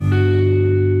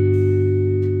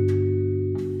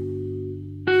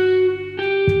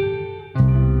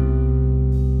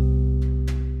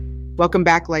Welcome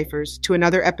back, lifers, to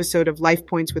another episode of Life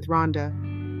Points with Rhonda,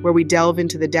 where we delve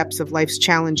into the depths of life's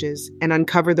challenges and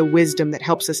uncover the wisdom that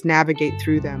helps us navigate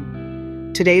through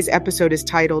them. Today's episode is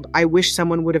titled, I Wish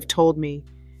Someone Would Have Told Me,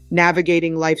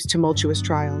 Navigating Life's Tumultuous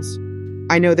Trials.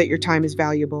 I know that your time is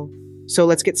valuable, so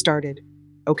let's get started,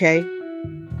 okay?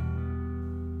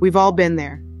 We've all been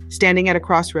there, standing at a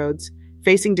crossroads,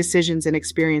 facing decisions and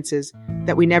experiences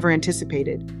that we never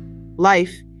anticipated.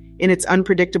 Life, in its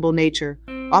unpredictable nature,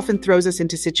 often throws us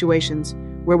into situations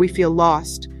where we feel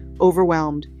lost,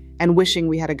 overwhelmed, and wishing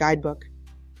we had a guidebook.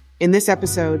 In this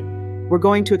episode, we're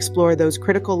going to explore those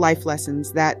critical life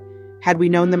lessons that, had we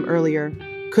known them earlier,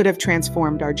 could have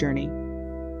transformed our journey.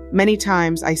 Many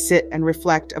times I sit and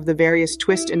reflect of the various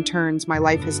twists and turns my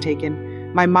life has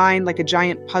taken, my mind like a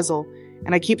giant puzzle,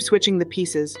 and I keep switching the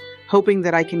pieces, hoping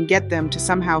that I can get them to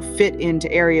somehow fit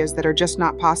into areas that are just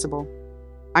not possible.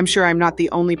 I'm sure I'm not the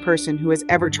only person who has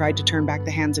ever tried to turn back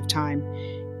the hands of time.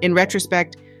 In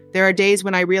retrospect, there are days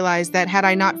when I realize that had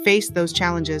I not faced those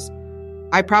challenges,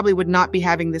 I probably would not be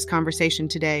having this conversation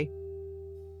today.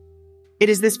 It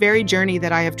is this very journey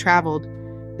that I have traveled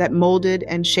that molded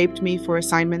and shaped me for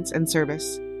assignments and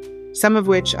service, some of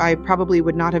which I probably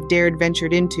would not have dared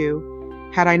ventured into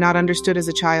had I not understood as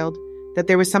a child that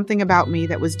there was something about me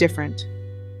that was different.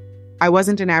 I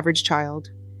wasn't an average child,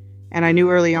 and I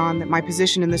knew early on that my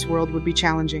position in this world would be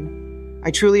challenging.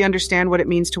 I truly understand what it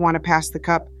means to want to pass the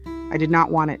cup. I did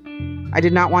not want it. I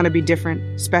did not want to be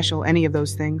different, special, any of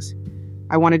those things.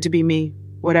 I wanted to be me,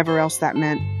 whatever else that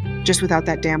meant, just without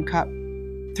that damn cup.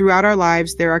 Throughout our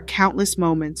lives, there are countless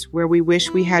moments where we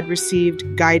wish we had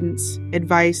received guidance,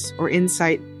 advice, or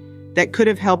insight that could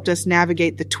have helped us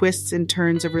navigate the twists and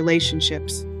turns of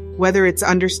relationships. Whether it's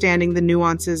understanding the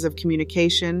nuances of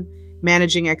communication,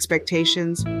 managing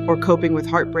expectations, or coping with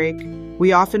heartbreak,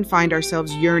 we often find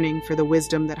ourselves yearning for the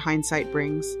wisdom that hindsight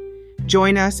brings.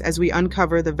 Join us as we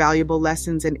uncover the valuable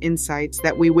lessons and insights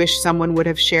that we wish someone would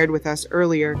have shared with us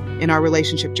earlier in our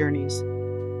relationship journeys.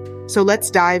 So let's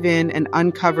dive in and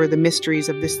uncover the mysteries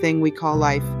of this thing we call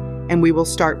life, and we will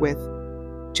start with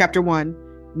Chapter 1,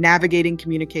 Navigating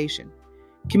Communication.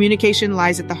 Communication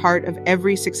lies at the heart of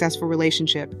every successful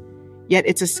relationship, yet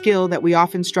it's a skill that we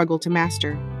often struggle to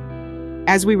master.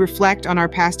 As we reflect on our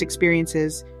past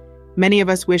experiences, many of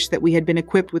us wish that we had been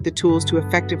equipped with the tools to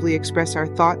effectively express our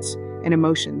thoughts and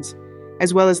emotions,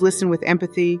 as well as listen with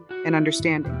empathy and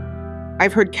understanding.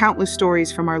 I've heard countless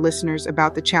stories from our listeners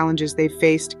about the challenges they've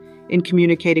faced in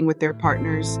communicating with their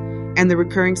partners, and the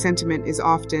recurring sentiment is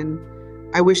often,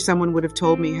 I wish someone would have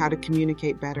told me how to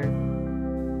communicate better.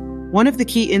 One of the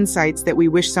key insights that we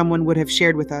wish someone would have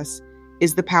shared with us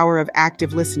is the power of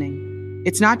active listening.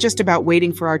 It's not just about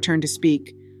waiting for our turn to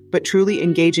speak, but truly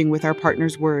engaging with our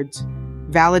partner's words,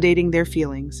 validating their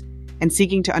feelings, and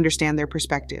seeking to understand their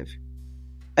perspective.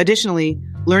 Additionally,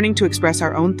 learning to express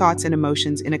our own thoughts and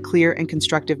emotions in a clear and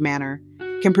constructive manner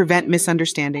can prevent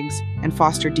misunderstandings and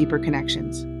foster deeper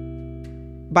connections.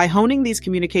 By honing these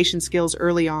communication skills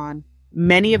early on,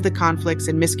 many of the conflicts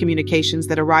and miscommunications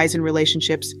that arise in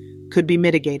relationships could be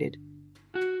mitigated.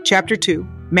 Chapter 2,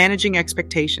 Managing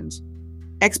Expectations.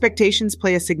 Expectations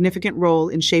play a significant role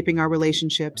in shaping our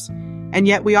relationships, and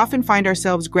yet we often find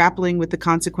ourselves grappling with the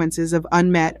consequences of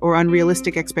unmet or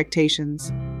unrealistic expectations.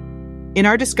 In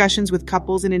our discussions with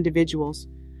couples and individuals,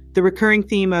 the recurring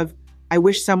theme of, I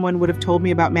wish someone would have told me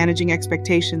about managing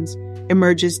expectations,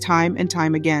 emerges time and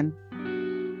time again.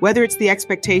 Whether it's the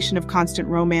expectation of constant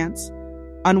romance,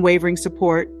 unwavering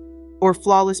support, or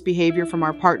flawless behavior from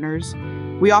our partners,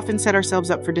 we often set ourselves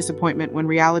up for disappointment when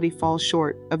reality falls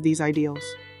short of these ideals.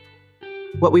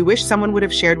 What we wish someone would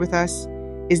have shared with us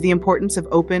is the importance of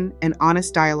open and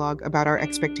honest dialogue about our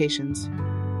expectations.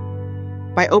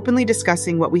 By openly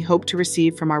discussing what we hope to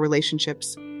receive from our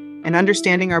relationships and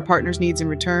understanding our partner's needs in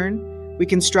return, we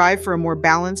can strive for a more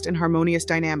balanced and harmonious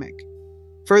dynamic.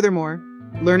 Furthermore,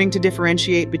 learning to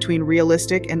differentiate between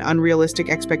realistic and unrealistic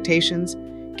expectations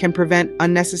can prevent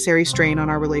unnecessary strain on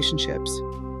our relationships.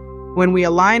 When we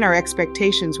align our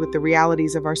expectations with the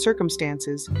realities of our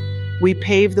circumstances, we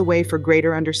pave the way for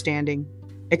greater understanding,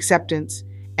 acceptance,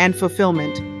 and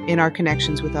fulfillment in our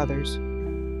connections with others.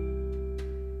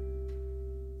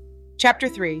 Chapter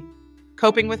 3,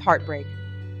 Coping with Heartbreak.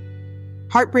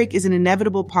 Heartbreak is an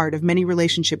inevitable part of many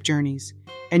relationship journeys,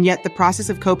 and yet the process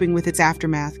of coping with its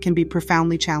aftermath can be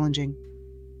profoundly challenging.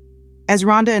 As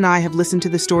Rhonda and I have listened to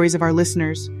the stories of our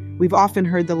listeners, we've often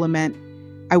heard the lament,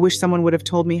 I wish someone would have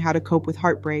told me how to cope with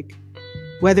heartbreak.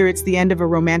 Whether it's the end of a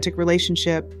romantic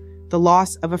relationship, the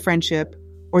loss of a friendship,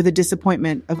 or the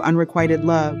disappointment of unrequited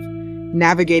love,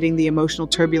 navigating the emotional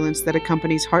turbulence that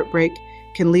accompanies heartbreak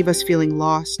can leave us feeling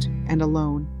lost and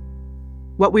alone.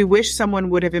 What we wish someone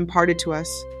would have imparted to us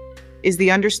is the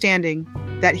understanding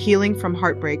that healing from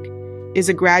heartbreak is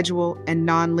a gradual and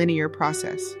non-linear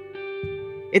process.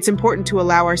 It's important to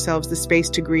allow ourselves the space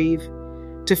to grieve,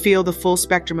 to feel the full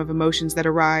spectrum of emotions that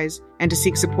arise, and to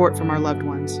seek support from our loved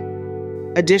ones.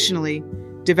 Additionally,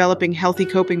 developing healthy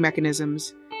coping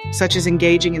mechanisms, such as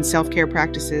engaging in self-care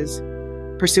practices,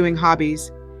 pursuing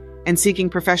hobbies, and seeking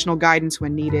professional guidance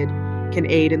when needed, can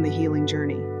aid in the healing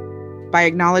journey. By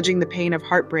acknowledging the pain of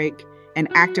heartbreak and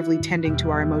actively tending to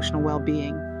our emotional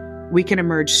well-being, we can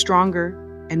emerge stronger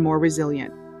and more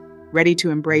resilient, ready to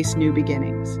embrace new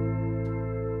beginnings.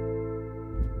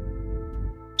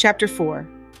 Chapter 4.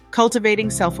 Cultivating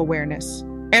Self-Awareness.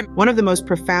 One of the most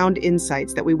profound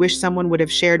insights that we wish someone would have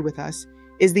shared with us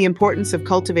is the importance of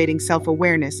cultivating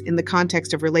self-awareness in the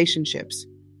context of relationships.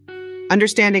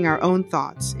 Understanding our own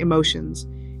thoughts, emotions,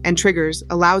 and triggers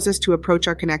allows us to approach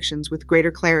our connections with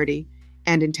greater clarity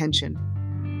and intention.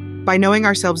 By knowing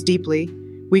ourselves deeply,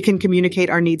 we can communicate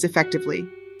our needs effectively,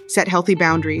 set healthy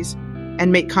boundaries,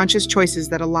 and make conscious choices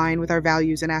that align with our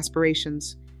values and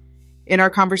aspirations. In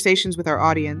our conversations with our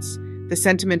audience, the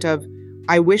sentiment of,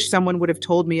 "I wish someone would have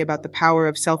told me about the power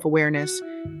of self-awareness,"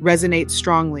 resonates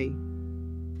strongly.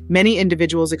 Many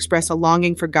individuals express a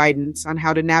longing for guidance on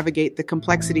how to navigate the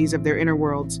complexities of their inner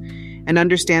worlds and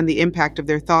understand the impact of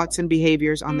their thoughts and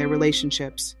behaviors on their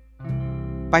relationships.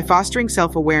 By fostering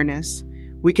self-awareness,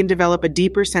 we can develop a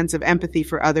deeper sense of empathy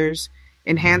for others,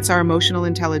 enhance our emotional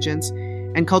intelligence,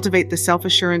 and cultivate the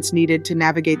self-assurance needed to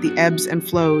navigate the ebbs and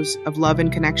flows of love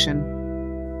and connection.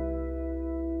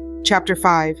 Chapter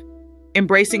 5.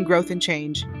 Embracing Growth and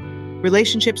Change.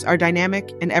 Relationships are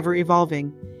dynamic and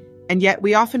ever-evolving, and yet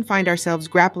we often find ourselves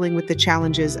grappling with the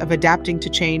challenges of adapting to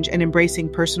change and embracing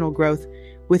personal growth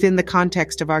within the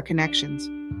context of our connections.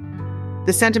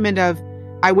 The sentiment of,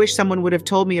 "I wish someone would have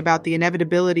told me about the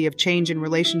inevitability of change in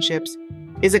relationships,"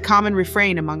 is a common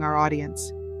refrain among our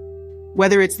audience.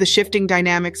 Whether it's the shifting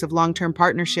dynamics of long-term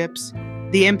partnerships,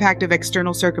 the impact of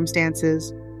external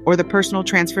circumstances, or the personal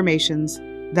transformations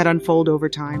that unfold over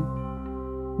time.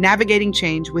 Navigating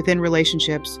change within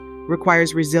relationships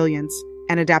requires resilience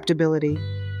and adaptability.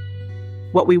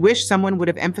 What we wish someone would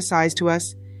have emphasized to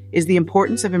us is the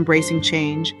importance of embracing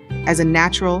change as a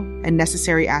natural and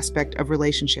necessary aspect of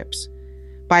relationships.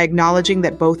 By acknowledging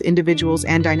that both individuals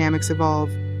and dynamics evolve,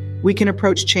 we can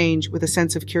approach change with a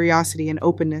sense of curiosity and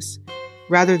openness,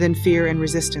 rather than fear and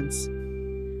resistance.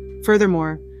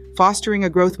 Furthermore, fostering a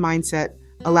growth mindset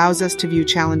allows us to view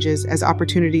challenges as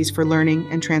opportunities for learning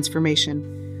and transformation,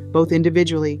 both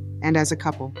individually and as a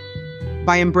couple.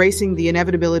 By embracing the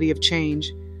inevitability of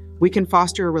change, we can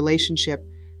foster a relationship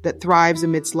that thrives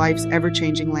amidst life's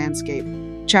ever-changing landscape.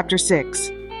 Chapter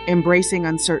 6. Embracing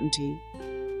Uncertainty.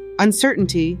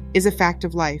 Uncertainty is a fact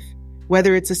of life.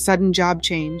 Whether it's a sudden job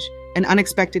change, an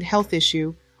unexpected health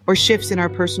issue, or shifts in our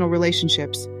personal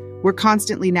relationships, we're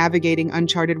constantly navigating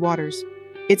uncharted waters.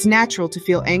 It's natural to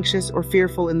feel anxious or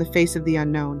fearful in the face of the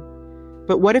unknown.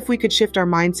 But what if we could shift our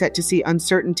mindset to see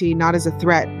uncertainty not as a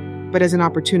threat, but as an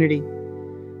opportunity?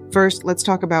 First, let's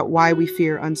talk about why we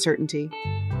fear uncertainty.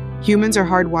 Humans are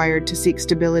hardwired to seek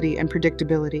stability and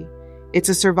predictability. It's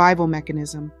a survival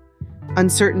mechanism.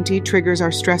 Uncertainty triggers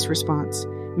our stress response,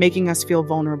 making us feel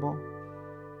vulnerable.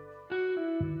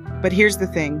 But here's the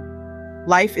thing.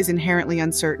 Life is inherently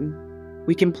uncertain.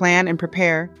 We can plan and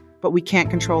prepare, but we can't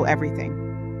control everything.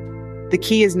 The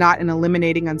key is not in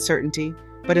eliminating uncertainty,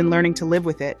 but in learning to live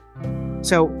with it.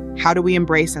 So, how do we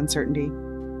embrace uncertainty?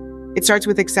 It starts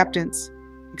with acceptance.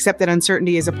 Accept that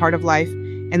uncertainty is a part of life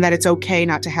and that it's okay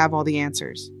not to have all the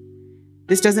answers.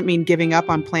 This doesn't mean giving up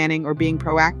on planning or being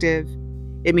proactive.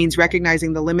 It means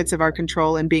recognizing the limits of our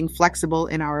control and being flexible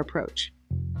in our approach.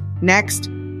 Next,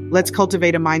 let's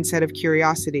cultivate a mindset of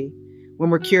curiosity.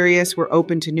 When we're curious, we're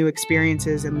open to new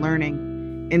experiences and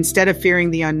learning. Instead of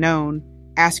fearing the unknown,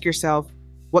 ask yourself,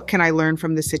 what can I learn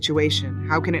from this situation?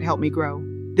 How can it help me grow?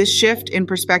 This shift in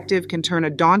perspective can turn a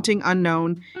daunting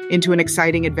unknown into an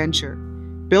exciting adventure.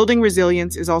 Building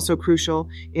resilience is also crucial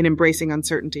in embracing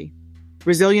uncertainty.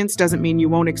 Resilience doesn't mean you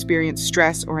won't experience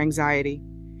stress or anxiety.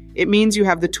 It means you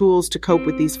have the tools to cope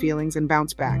with these feelings and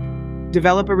bounce back.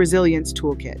 Develop a resilience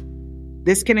toolkit.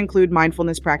 This can include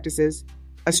mindfulness practices,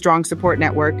 a strong support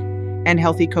network, and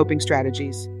healthy coping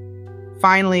strategies.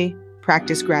 Finally,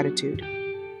 practice gratitude.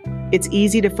 It's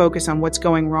easy to focus on what's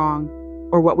going wrong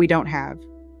or what we don't have.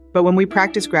 But when we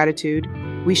practice gratitude,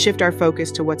 we shift our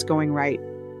focus to what's going right.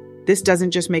 This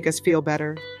doesn't just make us feel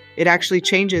better. It actually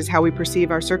changes how we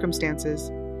perceive our circumstances.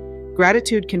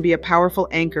 Gratitude can be a powerful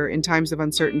anchor in times of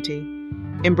uncertainty.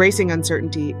 Embracing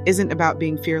uncertainty isn't about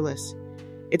being fearless.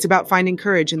 It's about finding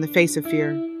courage in the face of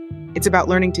fear. It's about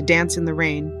learning to dance in the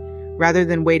rain rather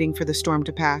than waiting for the storm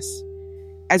to pass.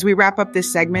 As we wrap up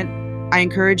this segment, I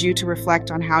encourage you to reflect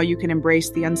on how you can embrace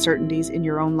the uncertainties in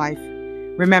your own life.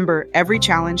 Remember, every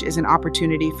challenge is an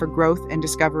opportunity for growth and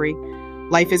discovery.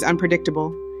 Life is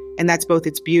unpredictable, and that's both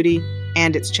its beauty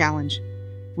and its challenge.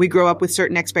 We grow up with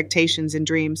certain expectations and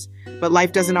dreams, but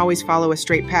life doesn't always follow a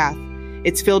straight path.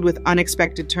 It's filled with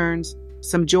unexpected turns,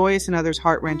 some joyous and others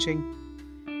heart-wrenching.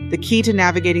 The key to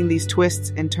navigating these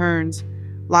twists and turns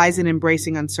lies in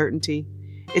embracing uncertainty.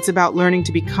 It's about learning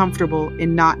to be comfortable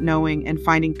in not knowing and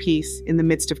finding peace in the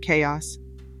midst of chaos.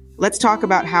 Let's talk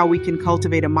about how we can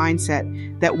cultivate a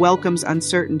mindset that welcomes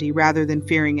uncertainty rather than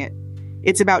fearing it.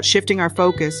 It's about shifting our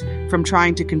focus from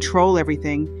trying to control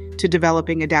everything to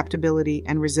developing adaptability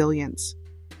and resilience.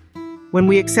 When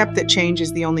we accept that change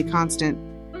is the only constant,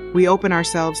 we open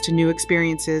ourselves to new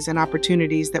experiences and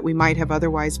opportunities that we might have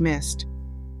otherwise missed.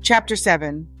 Chapter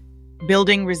 7.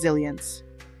 Building Resilience.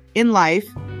 In life,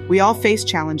 we all face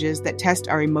challenges that test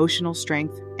our emotional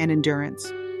strength and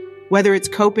endurance. Whether it's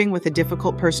coping with a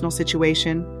difficult personal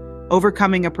situation,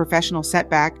 overcoming a professional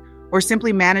setback, or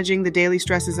simply managing the daily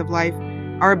stresses of life,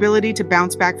 our ability to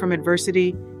bounce back from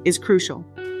adversity is crucial.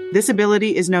 This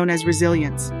ability is known as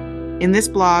resilience. In this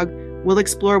blog, we'll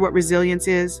explore what resilience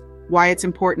is, why it's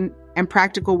important, and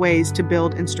practical ways to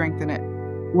build and strengthen it.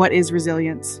 What is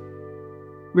resilience?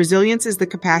 Resilience is the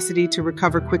capacity to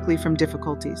recover quickly from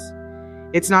difficulties.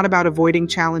 It's not about avoiding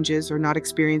challenges or not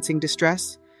experiencing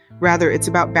distress. Rather, it's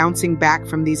about bouncing back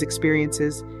from these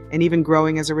experiences and even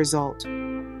growing as a result.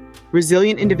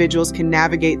 Resilient individuals can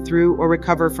navigate through or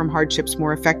recover from hardships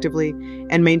more effectively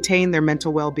and maintain their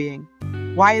mental well-being.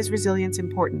 Why is resilience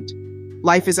important?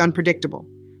 Life is unpredictable.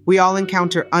 We all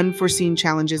encounter unforeseen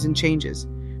challenges and changes.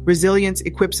 Resilience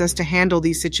equips us to handle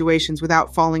these situations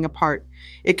without falling apart.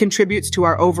 It contributes to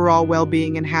our overall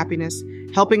well-being and happiness,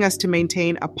 helping us to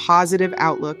maintain a positive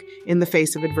outlook in the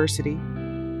face of adversity.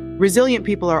 Resilient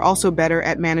people are also better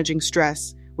at managing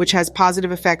stress, which has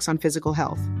positive effects on physical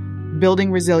health.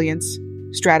 Building resilience,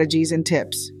 strategies, and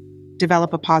tips.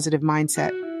 Develop a positive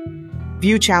mindset.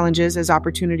 View challenges as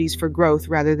opportunities for growth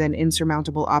rather than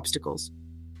insurmountable obstacles.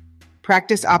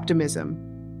 Practice optimism.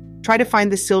 Try to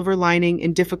find the silver lining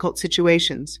in difficult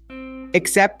situations.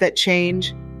 Accept that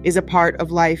change is a part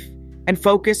of life and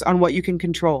focus on what you can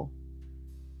control.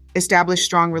 Establish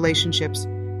strong relationships.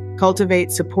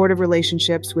 Cultivate supportive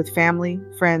relationships with family,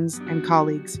 friends, and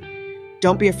colleagues.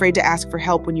 Don't be afraid to ask for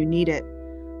help when you need it.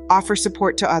 Offer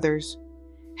support to others.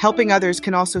 Helping others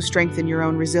can also strengthen your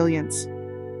own resilience.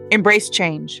 Embrace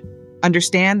change.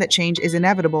 Understand that change is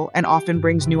inevitable and often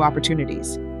brings new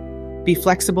opportunities. Be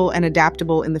flexible and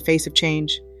adaptable in the face of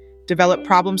change. Develop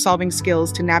problem-solving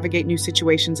skills to navigate new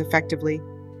situations effectively.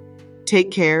 Take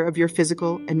care of your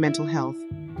physical and mental health.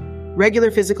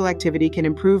 Regular physical activity can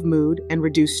improve mood and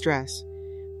reduce stress.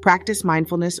 Practice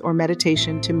mindfulness or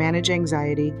meditation to manage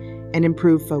anxiety and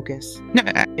improve focus.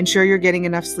 Ensure you're getting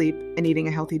enough sleep and eating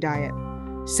a healthy diet.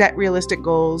 Set realistic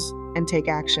goals and take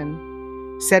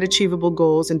action. Set achievable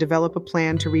goals and develop a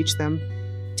plan to reach them.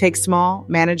 Take small,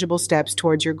 manageable steps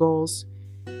towards your goals.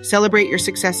 Celebrate your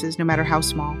successes, no matter how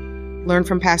small. Learn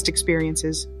from past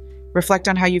experiences. Reflect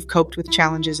on how you've coped with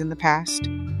challenges in the past.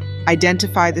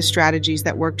 Identify the strategies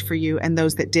that worked for you and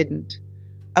those that didn't.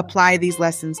 Apply these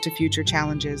lessons to future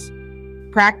challenges.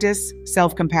 Practice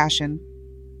self-compassion.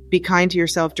 Be kind to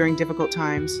yourself during difficult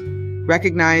times.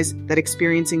 Recognize that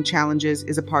experiencing challenges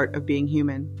is a part of being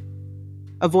human.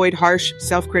 Avoid harsh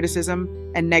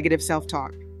self-criticism and negative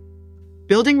self-talk.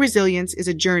 Building resilience is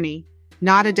a journey,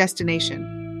 not a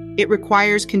destination. It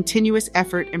requires continuous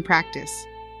effort and practice.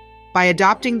 By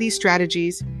adopting these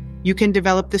strategies, you can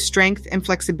develop the strength and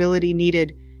flexibility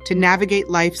needed to navigate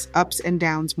life's ups and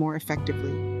downs more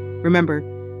effectively. Remember,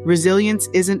 resilience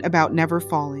isn't about never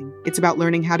falling. It's about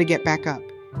learning how to get back up.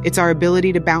 It's our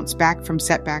ability to bounce back from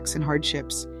setbacks and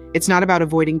hardships. It's not about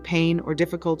avoiding pain or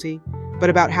difficulty, but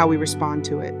about how we respond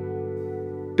to it.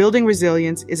 Building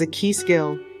resilience is a key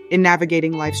skill in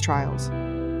navigating life's trials.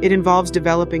 It involves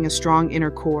developing a strong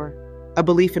inner core, a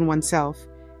belief in oneself,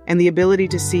 and the ability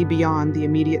to see beyond the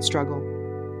immediate struggle.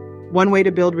 One way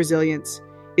to build resilience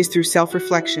is through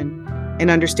self-reflection and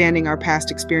understanding our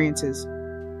past experiences.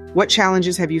 What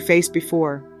challenges have you faced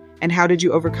before, and how did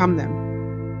you overcome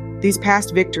them? These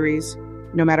past victories,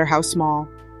 no matter how small,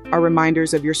 are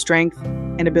reminders of your strength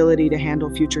and ability to handle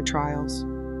future trials.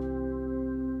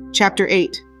 Chapter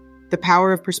 8. The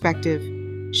Power of Perspective.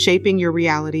 Shaping your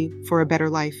reality for a better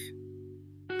life.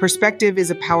 Perspective is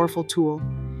a powerful tool.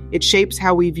 It shapes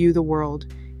how we view the world,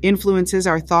 influences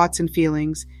our thoughts and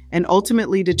feelings, and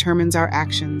ultimately determines our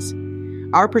actions.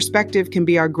 Our perspective can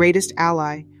be our greatest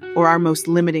ally or our most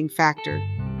limiting factor.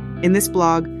 In this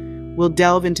blog, we'll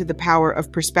delve into the power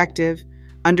of perspective,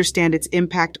 understand its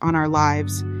impact on our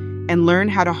lives, and learn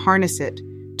how to harness it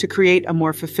to create a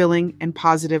more fulfilling and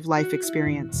positive life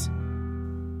experience.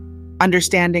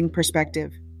 Understanding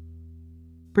perspective.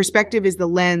 Perspective is the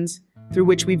lens through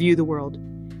which we view the world.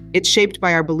 It's shaped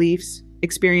by our beliefs,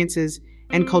 experiences,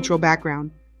 and cultural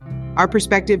background. Our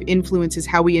perspective influences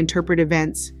how we interpret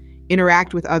events,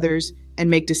 interact with others, and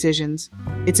make decisions.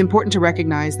 It's important to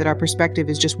recognize that our perspective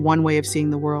is just one way of seeing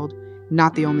the world,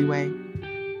 not the only way.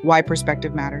 Why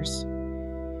perspective matters.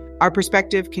 Our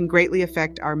perspective can greatly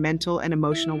affect our mental and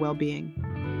emotional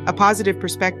well-being. A positive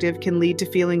perspective can lead to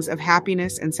feelings of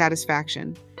happiness and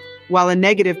satisfaction, while a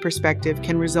negative perspective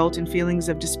can result in feelings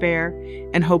of despair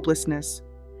and hopelessness.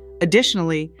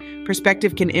 Additionally,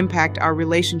 perspective can impact our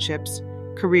relationships,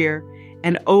 career,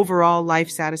 and overall life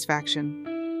satisfaction.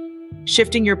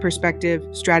 Shifting your perspective,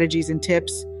 strategies, and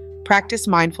tips. Practice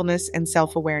mindfulness and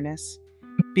self-awareness.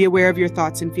 Be aware of your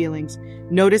thoughts and feelings.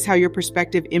 Notice how your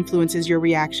perspective influences your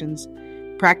reactions.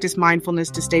 Practice mindfulness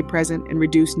to stay present and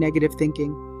reduce negative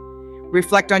thinking.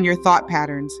 Reflect on your thought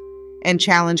patterns and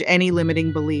challenge any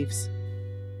limiting beliefs.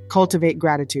 Cultivate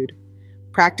gratitude.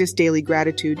 Practice daily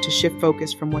gratitude to shift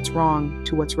focus from what's wrong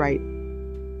to what's right.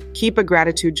 Keep a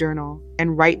gratitude journal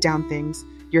and write down things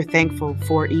you're thankful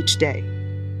for each day.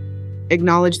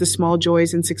 Acknowledge the small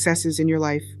joys and successes in your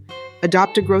life.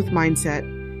 Adopt a growth mindset.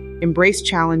 Embrace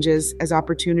challenges as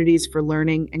opportunities for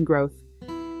learning and growth.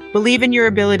 Believe in your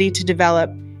ability to develop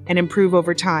and improve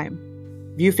over time.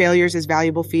 View failures as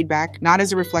valuable feedback, not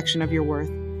as a reflection of your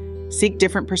worth. Seek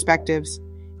different perspectives.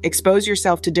 Expose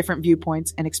yourself to different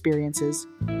viewpoints and experiences.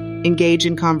 Engage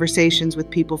in conversations with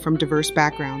people from diverse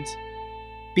backgrounds.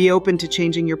 Be open to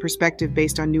changing your perspective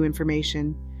based on new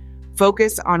information.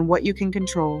 Focus on what you can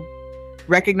control.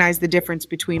 Recognize the difference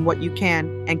between what you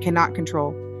can and cannot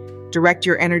control. Direct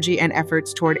your energy and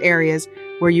efforts toward areas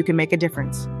where you can make a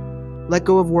difference. Let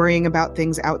go of worrying about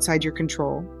things outside your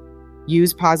control.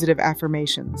 Use positive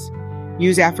affirmations.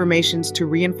 Use affirmations to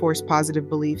reinforce positive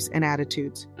beliefs and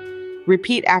attitudes.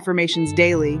 Repeat affirmations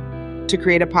daily to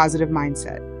create a positive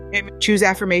mindset. Choose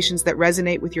affirmations that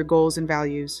resonate with your goals and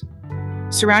values.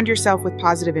 Surround yourself with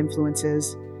positive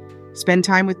influences. Spend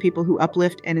time with people who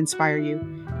uplift and inspire you.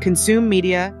 Consume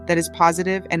media that is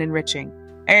positive and enriching.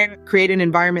 And create an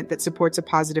environment that supports a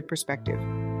positive perspective.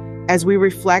 As we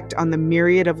reflect on the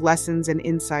myriad of lessons and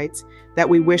insights that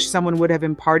we wish someone would have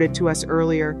imparted to us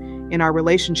earlier in our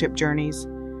relationship journeys,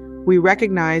 we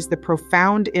recognize the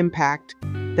profound impact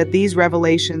that these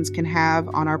revelations can have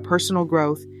on our personal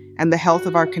growth and the health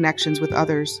of our connections with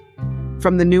others.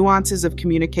 From the nuances of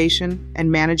communication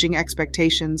and managing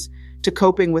expectations to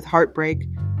coping with heartbreak,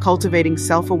 cultivating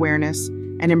self-awareness,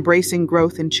 and embracing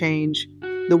growth and change,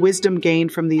 the wisdom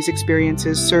gained from these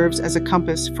experiences serves as a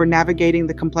compass for navigating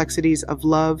the complexities of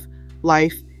love,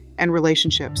 life, and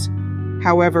relationships.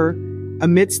 However,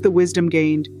 amidst the wisdom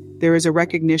gained, there is a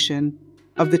recognition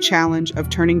of the challenge of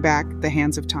turning back the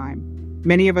hands of time.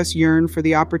 Many of us yearn for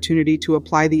the opportunity to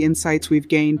apply the insights we've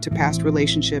gained to past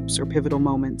relationships or pivotal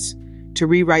moments, to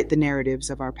rewrite the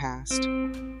narratives of our past.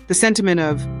 The sentiment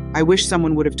of, "I wish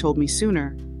someone would have told me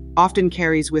sooner," often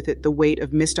carries with it the weight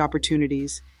of missed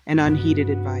opportunities and unheeded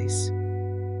advice.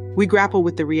 We grapple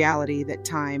with the reality that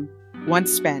time,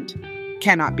 once spent,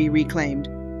 cannot be reclaimed,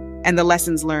 and the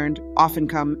lessons learned often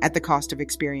come at the cost of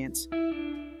experience.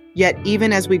 Yet,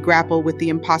 even as we grapple with the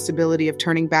impossibility of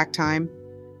turning back time,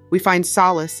 we find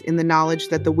solace in the knowledge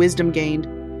that the wisdom gained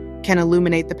can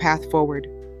illuminate the path forward.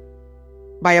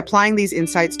 By applying these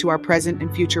insights to our present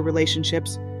and future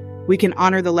relationships, we can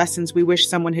honor the lessons we wish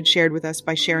someone had shared with us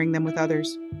by sharing them with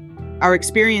others. Our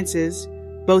experiences,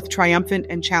 both triumphant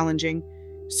and challenging,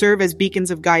 serve as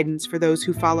beacons of guidance for those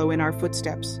who follow in our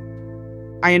footsteps.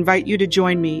 I invite you to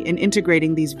join me in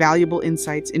integrating these valuable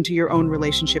insights into your own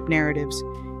relationship narratives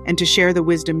and to share the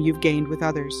wisdom you've gained with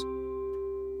others.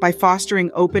 By fostering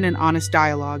open and honest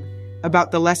dialogue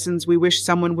about the lessons we wish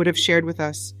someone would have shared with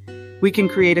us, we can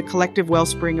create a collective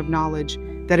wellspring of knowledge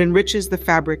that enriches the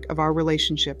fabric of our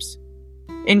relationships.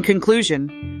 In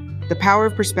conclusion, the power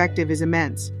of perspective is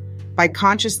immense. By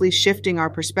consciously shifting our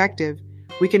perspective,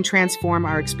 we can transform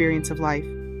our experience of life.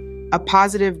 A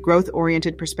positive,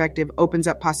 growth-oriented perspective opens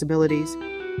up possibilities,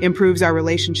 improves our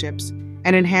relationships,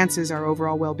 and enhances our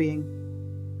overall well-being.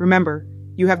 Remember,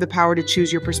 you have the power to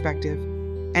choose your perspective,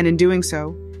 and in doing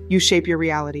so, you shape your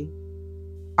reality.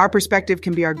 Our perspective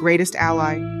can be our greatest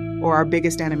ally or our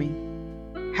biggest enemy.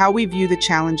 How we view the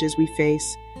challenges we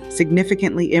face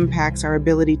significantly impacts our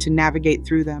ability to navigate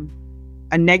through them.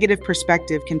 A negative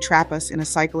perspective can trap us in a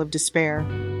cycle of despair,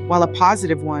 while a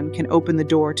positive one can open the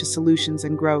door to solutions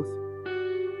and growth.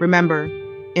 Remember,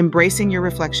 embracing your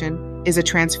reflection is a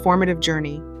transformative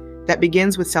journey that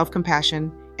begins with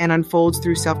self-compassion and unfolds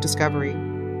through self-discovery.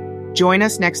 Join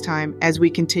us next time as we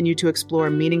continue to explore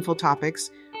meaningful topics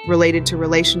related to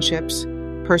relationships,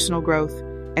 personal growth,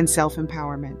 and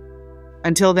self-empowerment.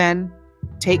 Until then,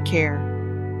 take care,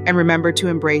 and remember to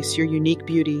embrace your unique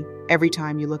beauty every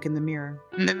time you look in the mirror.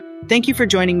 Thank you for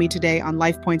joining me today on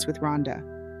Life Points with Rhonda.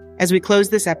 As we close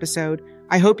this episode,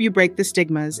 I hope you break the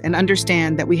stigmas and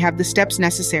understand that we have the steps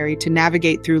necessary to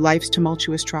navigate through life's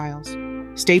tumultuous trials.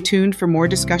 Stay tuned for more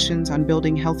discussions on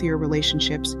building healthier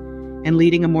relationships and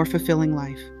leading a more fulfilling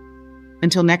life.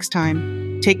 Until next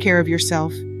time, take care of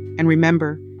yourself and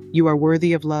remember, you are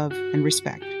worthy of love and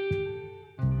respect.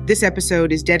 This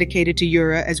episode is dedicated to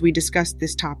Yura as we discussed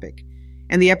this topic,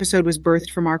 and the episode was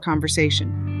birthed from our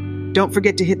conversation. Don't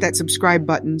forget to hit that subscribe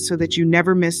button so that you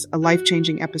never miss a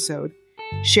life-changing episode.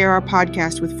 Share our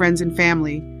podcast with friends and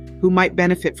family who might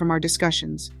benefit from our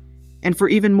discussions. And for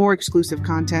even more exclusive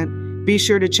content, be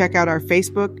sure to check out our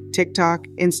Facebook, TikTok,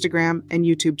 Instagram, and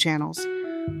YouTube channels.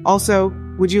 Also,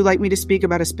 would you like me to speak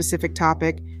about a specific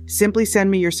topic? Simply send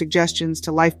me your suggestions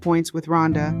to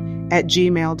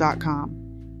lifepointswithrhonda@gmail.com.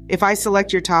 If I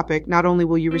select your topic, not only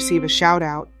will you receive a shout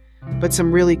out, but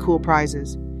some really cool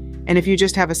prizes. And if you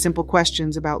just have a simple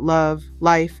questions about love,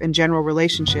 life, and general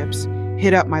relationships,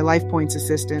 hit up my Life Points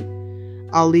assistant.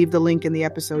 I'll leave the link in the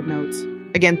episode notes.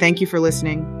 Again, thank you for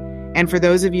listening. And for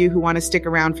those of you who want to stick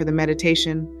around for the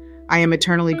meditation, I am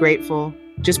eternally grateful.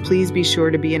 Just please be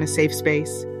sure to be in a safe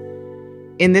space.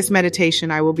 In this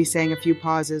meditation, I will be saying a few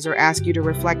pauses or ask you to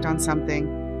reflect on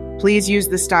something. Please use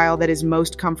the style that is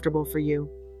most comfortable for you.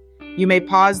 You may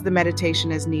pause the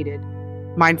meditation as needed.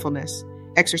 Mindfulness,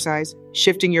 exercise,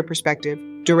 shifting your perspective,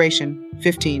 duration,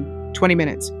 15-20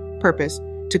 minutes, purpose,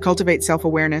 to cultivate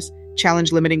self-awareness,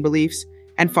 challenge limiting beliefs,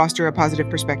 and foster a positive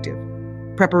perspective.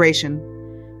 Preparation,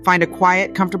 find a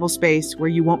quiet, comfortable space where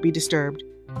you won't be disturbed.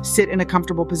 Sit in a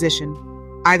comfortable position,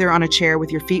 either on a chair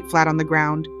with your feet flat on the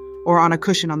ground or on a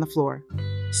cushion on the floor.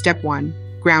 Step 1,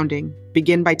 grounding.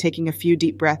 Begin by taking a few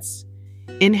deep breaths.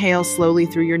 Inhale slowly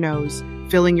through your nose,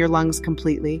 filling your lungs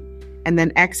completely, and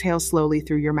then exhale slowly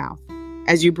through your mouth.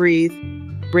 As you breathe,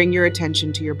 bring your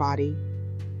attention to your body.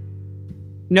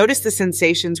 Notice the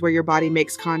sensations where your body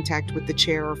makes contact with the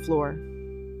chair or floor.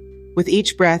 With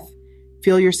each breath,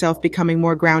 feel yourself becoming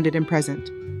more grounded and present.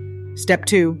 Step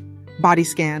 2, body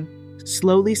scan.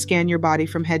 Slowly scan your body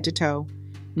from head to toe.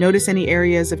 Notice any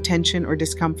areas of tension or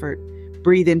discomfort.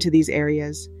 Breathe into these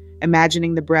areas,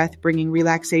 imagining the breath bringing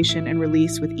relaxation and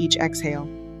release with each exhale.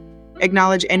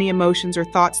 Acknowledge any emotions or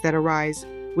thoughts that arise,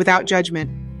 without judgment,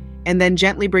 and then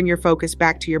gently bring your focus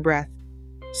back to your breath.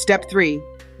 Step 3,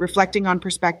 reflecting on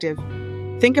perspective.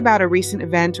 Think about a recent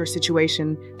event or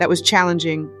situation that was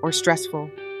challenging or stressful.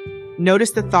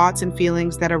 Notice the thoughts and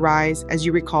feelings that arise as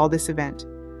you recall this event.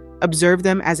 Observe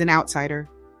them as an outsider,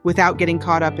 without getting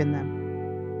caught up in them.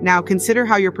 Now consider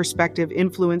how your perspective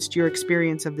influenced your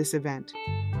experience of this event.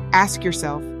 Ask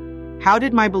yourself, how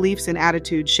did my beliefs and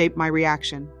attitudes shape my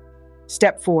reaction?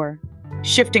 Step 4,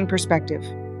 shifting perspective.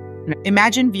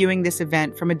 Imagine viewing this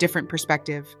event from a different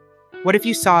perspective. What if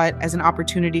you saw it as an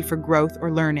opportunity for growth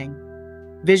or learning?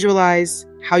 Visualize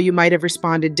how you might have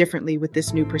responded differently with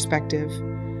this new perspective.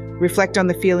 Reflect on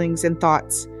the feelings and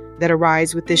thoughts that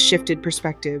arise with this shifted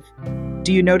perspective.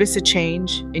 Do you notice a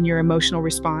change in your emotional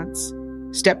response?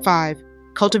 Step 5,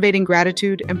 cultivating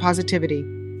gratitude and positivity.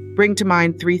 Bring to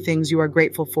mind 3 things you are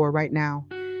grateful for right now.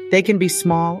 They can be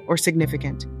small or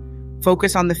significant.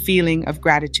 Focus on the feeling of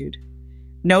gratitude.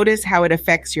 Notice how it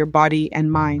affects your body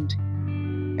and mind.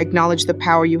 Acknowledge the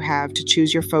power you have to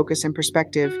choose your focus and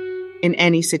perspective in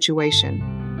any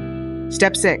situation.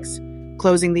 Step 6,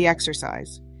 closing the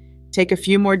exercise. Take a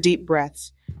few more deep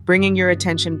breaths, bringing your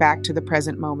attention back to the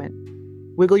present moment.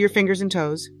 Wiggle your fingers and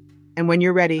toes, and when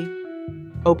you're ready,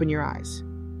 open your eyes.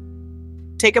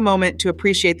 Take a moment to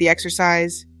appreciate the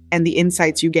exercise and the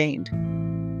insights you gained.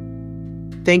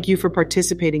 Thank you for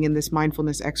participating in this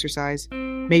mindfulness exercise.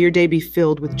 May your day be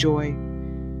filled with joy.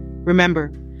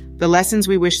 Remember, the lessons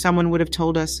we wish someone would have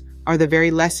told us are the very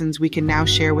lessons we can now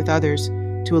share with others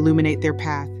to illuminate their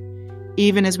path,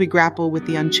 even as we grapple with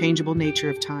the unchangeable nature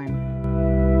of time.